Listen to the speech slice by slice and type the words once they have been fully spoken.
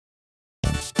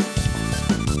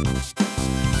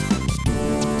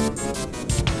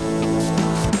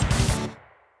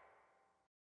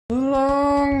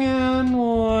Long and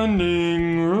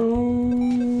winding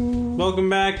road. Welcome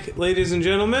back, ladies and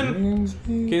gentlemen.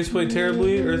 Games Played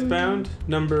Terribly, EarthBound,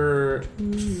 number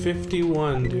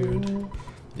 51, dude.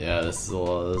 Yeah, this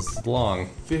is long.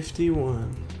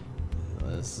 51.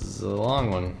 This is a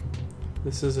long one.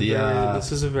 This is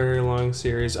a very long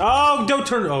series. Oh, don't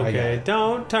turn. Okay,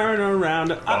 don't turn around.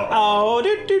 Do.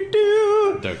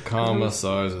 The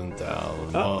commissars in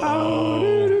town.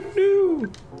 Do.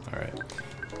 All right.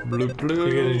 Bloop,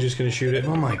 bloop. You're just gonna shoot it?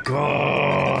 Oh my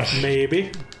gosh.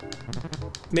 Maybe.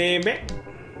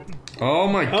 Oh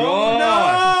my god. Oh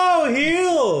no!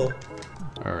 Heal.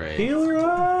 All right. Heal her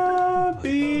up.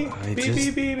 B. I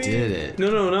just did it.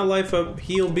 No, not life up.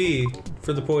 Heal B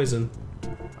for the poison.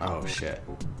 Oh shit.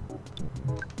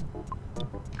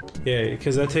 Yeah,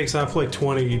 because that takes off like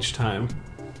 20 each time.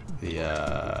 There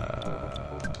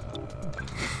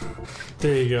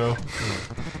you go.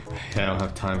 I don't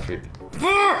have time for you.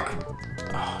 Fuck!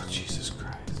 Oh, Jesus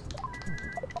Christ.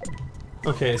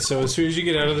 Okay, so as soon as you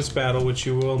get out of this battle, which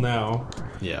you will now.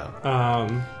 Yeah.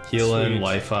 Healing,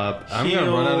 life up. I'm gonna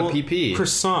run out of PP.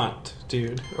 Croissant,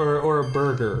 dude. Or a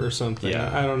burger or something.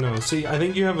 Yeah. I don't know. See, I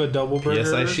think you have a double burger.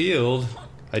 Yes, I shield.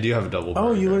 I do have a double burger.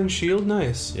 Oh, you learned shield?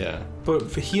 Nice. Yeah.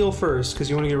 But heal first,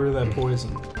 because you want to get rid of that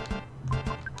poison.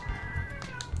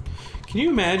 Can you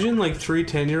imagine, like, 3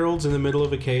 10-year-olds in the middle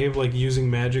of a cave, like,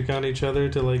 using magic on each other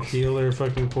to, like, heal their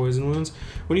fucking poison wounds?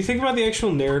 When you think about the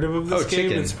actual narrative of this game,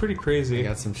 it's pretty crazy. I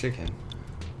got some chicken.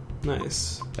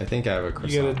 Nice. I think I have a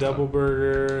croissant. You got a double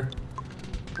burger,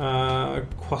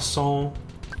 croissant.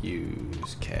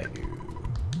 Use Kagu.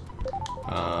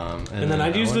 And then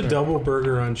I'd use the double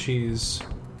burger on cheese.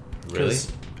 Really?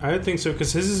 I would think so,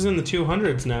 because his is in the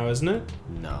 200s now, isn't it?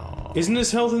 No. Isn't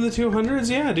his health in the 200s?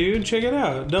 Yeah, dude, check it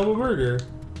out. Double burger.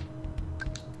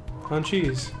 On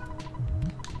cheese.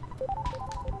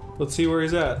 Let's see where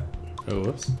he's at. Oh,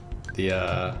 whoops. The,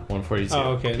 142.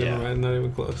 Oh, okay, never mind. Not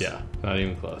even close. Yeah, not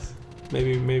even close.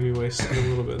 Maybe wasted a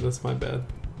little bit. That's my bad.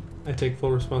 I take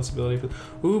full responsibility for...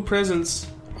 Ooh, presents.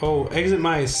 Oh, exit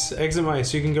mice. Exit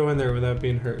mice. You can go in there without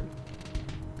being hurt.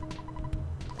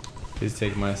 Please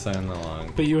take my sign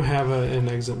along. But you have an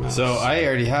exit mouse. So I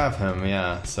already have him,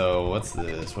 yeah. So what's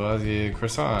this? Well, the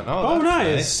croissant. Oh,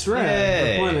 nice. Right.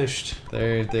 Hey. Replenished.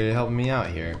 They're helping me out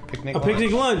here. Picnic lunch.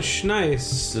 Picnic lunch.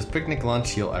 Nice. Does picnic lunch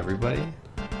heal everybody?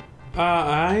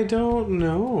 I don't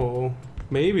know.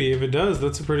 Maybe. If it does,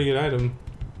 that's a pretty good item.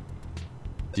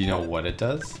 Do you know what it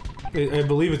does? I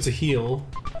believe it's a heal.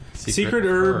 Secret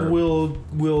herb will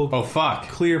oh, fuck.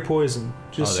 Clear poison.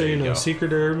 Just so you know.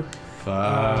 Secret herb.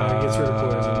 Gets rid of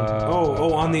poison.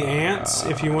 Oh, on the ants,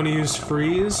 if you want to use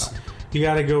freeze, you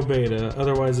gotta go beta,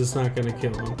 otherwise it's not gonna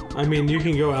kill him. I mean, you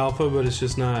can go alpha, but it's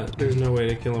just not, there's no way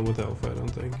to kill him with alpha, I don't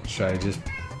think. Should I just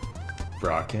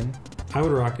rock in? I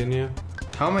would rock in, yeah.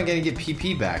 How am I gonna get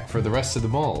PP back for the rest of the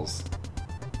moles?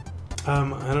 I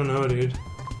don't know, dude.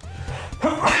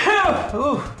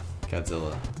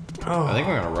 Godzilla. Oh. I think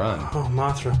I'm gonna run. Oh,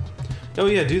 Mothra. Oh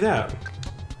yeah, do that.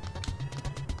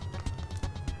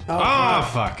 Oh,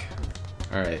 fuck.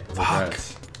 Alright,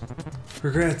 regrets.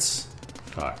 Regrets.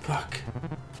 Fuck.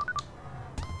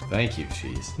 Thank you,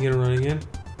 cheese. You gonna run again?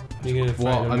 You gonna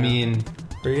fight him I now? mean...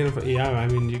 Are you gonna... Yeah, I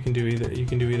mean, you can do either. You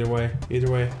can do either way.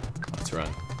 Either way. Let's run.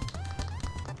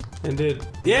 And did...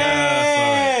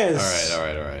 Yes!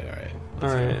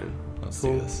 Alright. Let's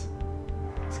do this.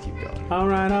 Let's keep going.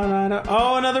 Alright.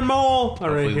 Oh, another mole!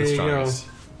 Alright, here you go.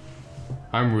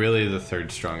 I'm really the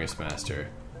third strongest master.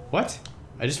 What?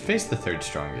 I just faced the third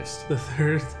strongest. The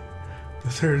third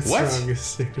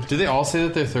strongest, dude. Do they all say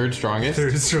that they're third strongest?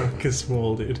 Third strongest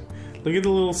mole, dude. Look at the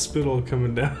little spittle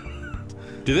coming down.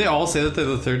 Do they all say that they're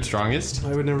the third strongest?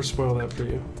 I would never spoil that for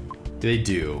you. They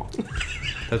do.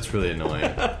 That's really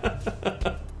annoying.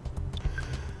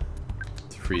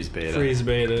 Freeze beta. Freeze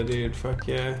beta, dude. Fuck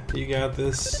yeah. You got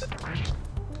this.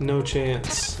 No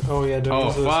chance. Oh yeah, don't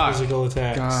use those physical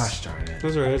attacks. Gosh darn it.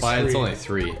 That's right, it's only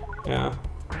 3. Yeah.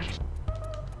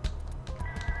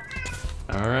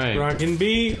 Alright. Rockin'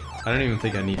 B. I don't even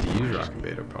think I need to use Rockin'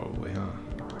 Beta probably, huh?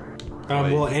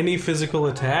 Well, any physical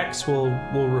attacks will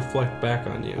reflect back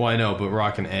on you. Well, I know, but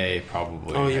Rockin' A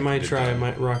probably. Oh, you might try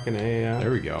Rockin' A, yeah.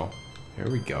 There we go.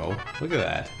 Look at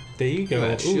that. There you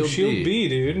go. Ooh, Shield B,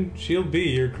 dude. Shield B.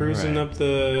 You're cruising up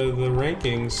the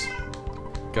rankings.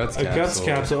 Guts capsule. Guts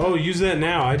capsule. Oh, use that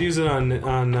now. I'd use it on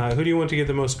who do you want to get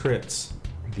the most crits?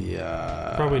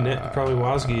 Probably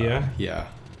Wozgy, yeah? Yeah.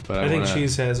 But I think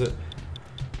Cheese has it.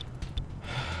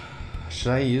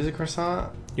 Should I use a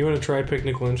croissant? You want to try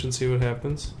picnic lunch and see what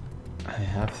happens? I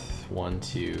have 1,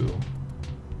 2.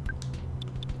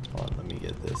 Hold on, let me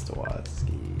get this to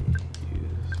Wozgy.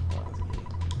 Use Wozgy.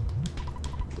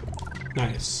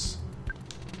 Nice.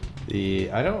 Do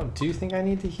you think I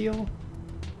need to heal?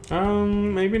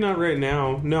 Maybe not right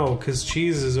now. No, because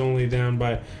Cheese is only down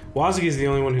by... Wazuki's the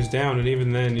only one who's down, and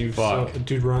even then you've...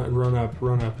 Dude, run up.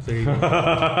 There you go.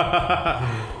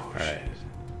 Alright.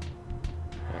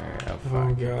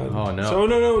 Oh, God. Oh, no. So,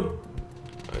 no.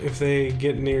 If they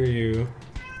get near you,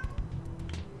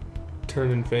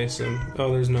 turn and face them.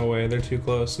 Oh, there's no way. They're too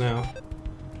close now.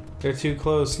 Too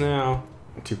close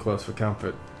for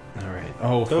comfort. Alright.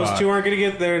 Oh, those two aren't going to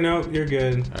get there. No, you're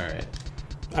good. Alright.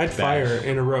 I'd fire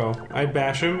in a row. I'd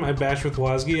bash him. I'd bash with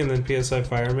Wazgi and then PSI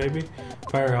fire maybe.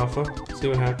 Fire Alpha. See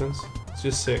what happens. It's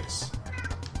just 6.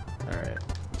 Alright.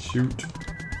 Shoot.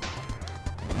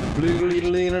 Well,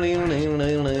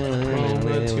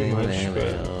 not too much,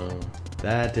 but...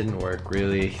 That didn't work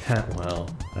really that well.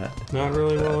 Not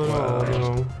really well at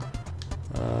all,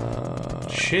 no.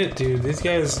 Shit, dude. These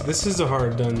guys... This is a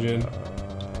hard dungeon.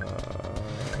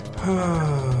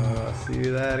 See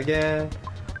that again.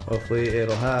 Hopefully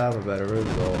it'll have a better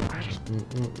result.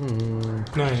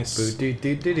 Nice.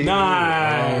 Nice!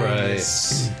 Alright.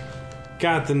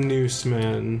 Got the noose,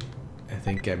 man. I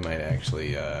think I might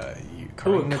actually, a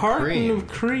carton of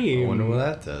cream. I wonder what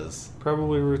that does.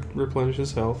 Probably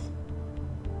replenishes health.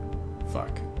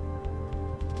 Fuck.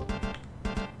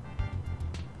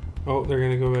 Oh, they're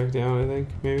gonna go back down, I think.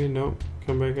 Maybe? Nope.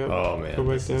 Come back up. Oh, man. Go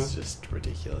back this down. is just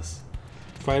ridiculous.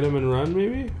 Fight him and run,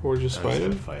 maybe? Or just fight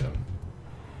him? Fight him.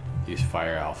 Use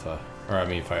Fire Alpha.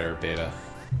 Fire Beta.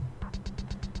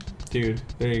 Dude,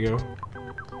 there you go.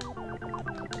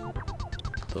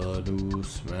 The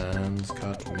loose man's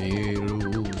cut me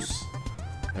loose.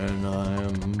 And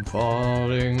I'm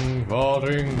falling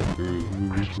through.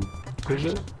 Is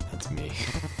it? That's me.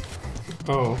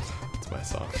 Oh. That's my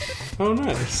song. Oh,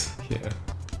 nice. Yeah.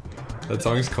 That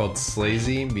song's called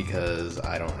Slazy because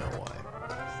I don't know why.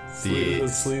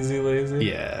 Sleazy lazy?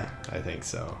 Yeah, I think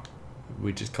so.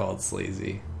 We just call it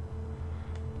Slazy.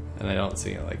 And I don't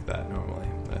sing it like that normally.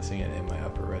 I sing it in my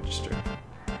upper register.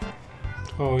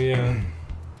 Oh, yeah.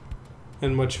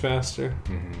 And much faster.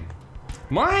 Mm-hmm.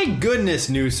 My goodness,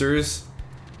 noosers!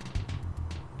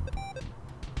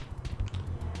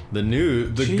 The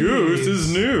goose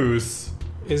is noose.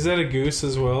 Is that a goose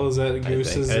as well? Is that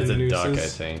gooses and nooses? It's a duck, I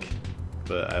think.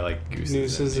 But I like gooses.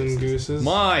 Nooses and gooses.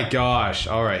 My gosh!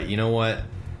 Alright, you know what?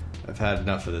 I've had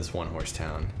enough of this one-horse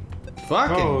town.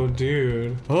 Fucking... Oh,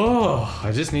 dude. Oh,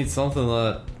 I just need something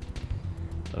that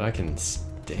I can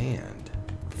stand.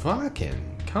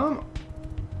 Fucking... Come on.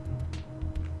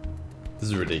 This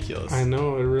is ridiculous. I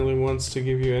know, it really wants to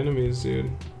give you enemies,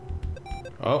 dude.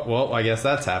 Oh, well, I guess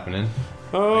that's happening.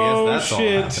 Oh, I guess that's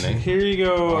shit. all happening. Here you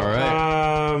go. All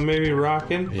right. Maybe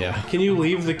rocking? Yeah. Can you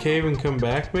leave the cave and come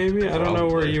back, maybe? I don't know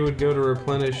where you would go to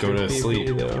replenish go your to PP, sleep.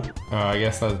 though. I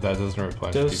guess that doesn't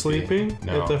replenish Does PP. sleeping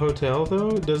No. at the hotel,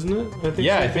 though? Doesn't it? I think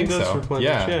I sleeping think does so. replenish.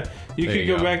 Yeah. You There could you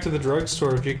go go. back to the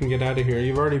drugstore if you can get out of here.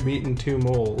 You've already beaten 2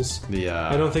 moles.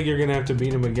 I don't think you're going to have to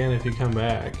beat them again if you come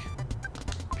back.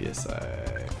 PSI,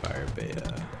 Fire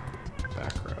Beta,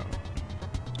 back row.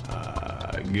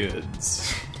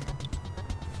 Goods.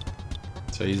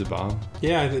 Should I use a bomb?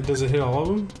 Yeah, does it hit all of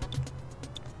them?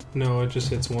 No, it just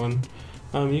hits one.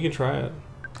 You can try it.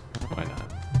 Why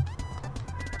not?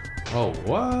 Oh,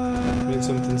 what? Made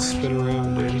something spin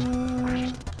around, dude.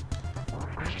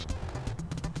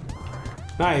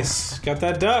 Nice. Got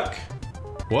that duck.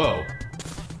 Whoa.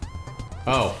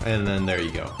 Oh, and then there you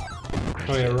go.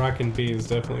 Oh yeah, Rockin' B is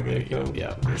definitely There gonna you kill. go.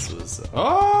 Yeah, this was...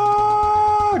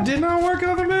 Oh! Did not work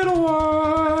on the middle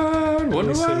one!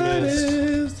 Wonder least what it that missed.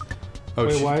 is. Oh,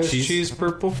 Wait, why is cheese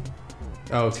purple?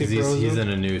 Oh, because he's frozen? in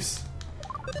a noose.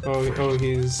 Oh,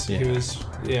 he was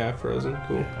frozen.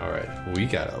 Cool. Alright, we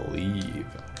gotta leave.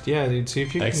 Yeah, dude, see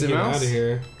if you Exit can get mouse? out of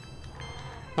here.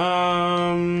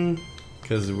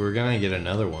 Because we're gonna get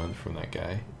another one from that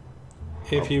guy.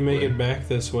 If you make Probably. it back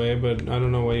this way, but I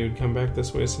don't know why you would come back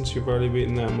this way since you've already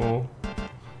beaten that mole.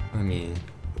 I mean...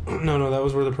 No, that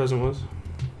was where the present was.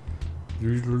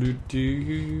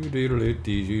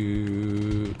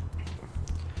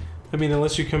 I mean,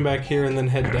 unless you come back here and then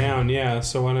head down, yeah.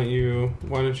 So why don't you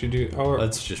do? Or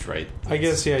Let's just write. I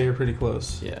guess you're pretty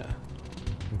close. Yeah,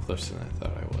 I'm closer than I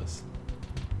thought I was.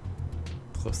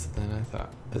 Closer than I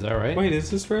thought. Is that right? Wait, is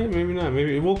this right? Maybe not.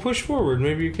 Maybe we'll push forward.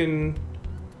 Maybe you can.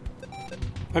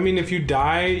 I mean, if you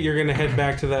die, you're gonna head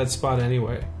back to that spot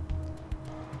anyway.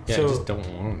 Yeah, so, I just don't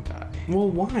want to die. Well,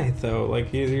 why though?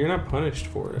 Like you're not punished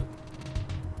for it.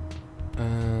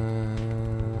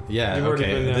 Yeah. You've already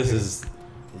been Okay. down This here. is.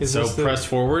 Press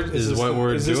forward is what we're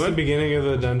doing? Is this the beginning of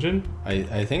the dungeon?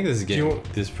 I think this is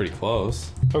this is pretty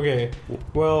close. Okay.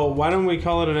 Well, why don't we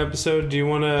call it an episode?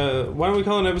 Why don't we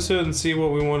call it an episode and see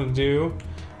what we want to do?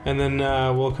 And then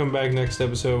we'll come back next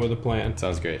episode with a plan.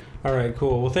 Sounds great. All right,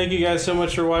 cool. Well, thank you guys so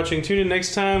much for watching. Tune in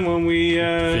next time when we...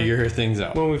 figure things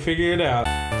out. When we figure it out.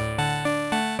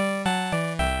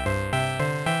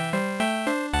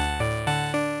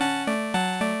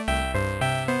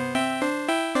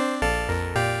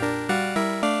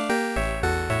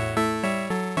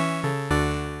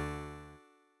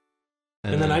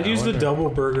 And then I'd use the double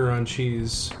burger on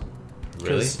cheese.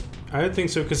 Really? I would think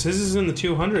so, because his is in the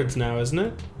 200s now, isn't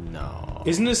it? No.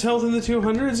 Isn't his health in the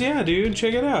 200s? Yeah, dude.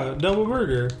 Check it out. Double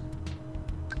burger.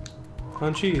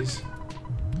 On cheese.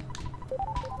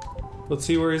 Let's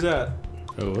see where he's at.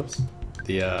 Oh, whoops.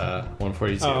 The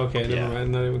 142. Oh, okay. Never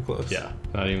mind. Not even close. Yeah,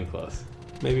 not even close.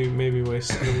 Maybe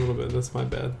wasted a little bit. That's my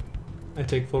bad. I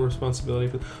take full responsibility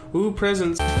for... Ooh,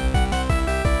 presents.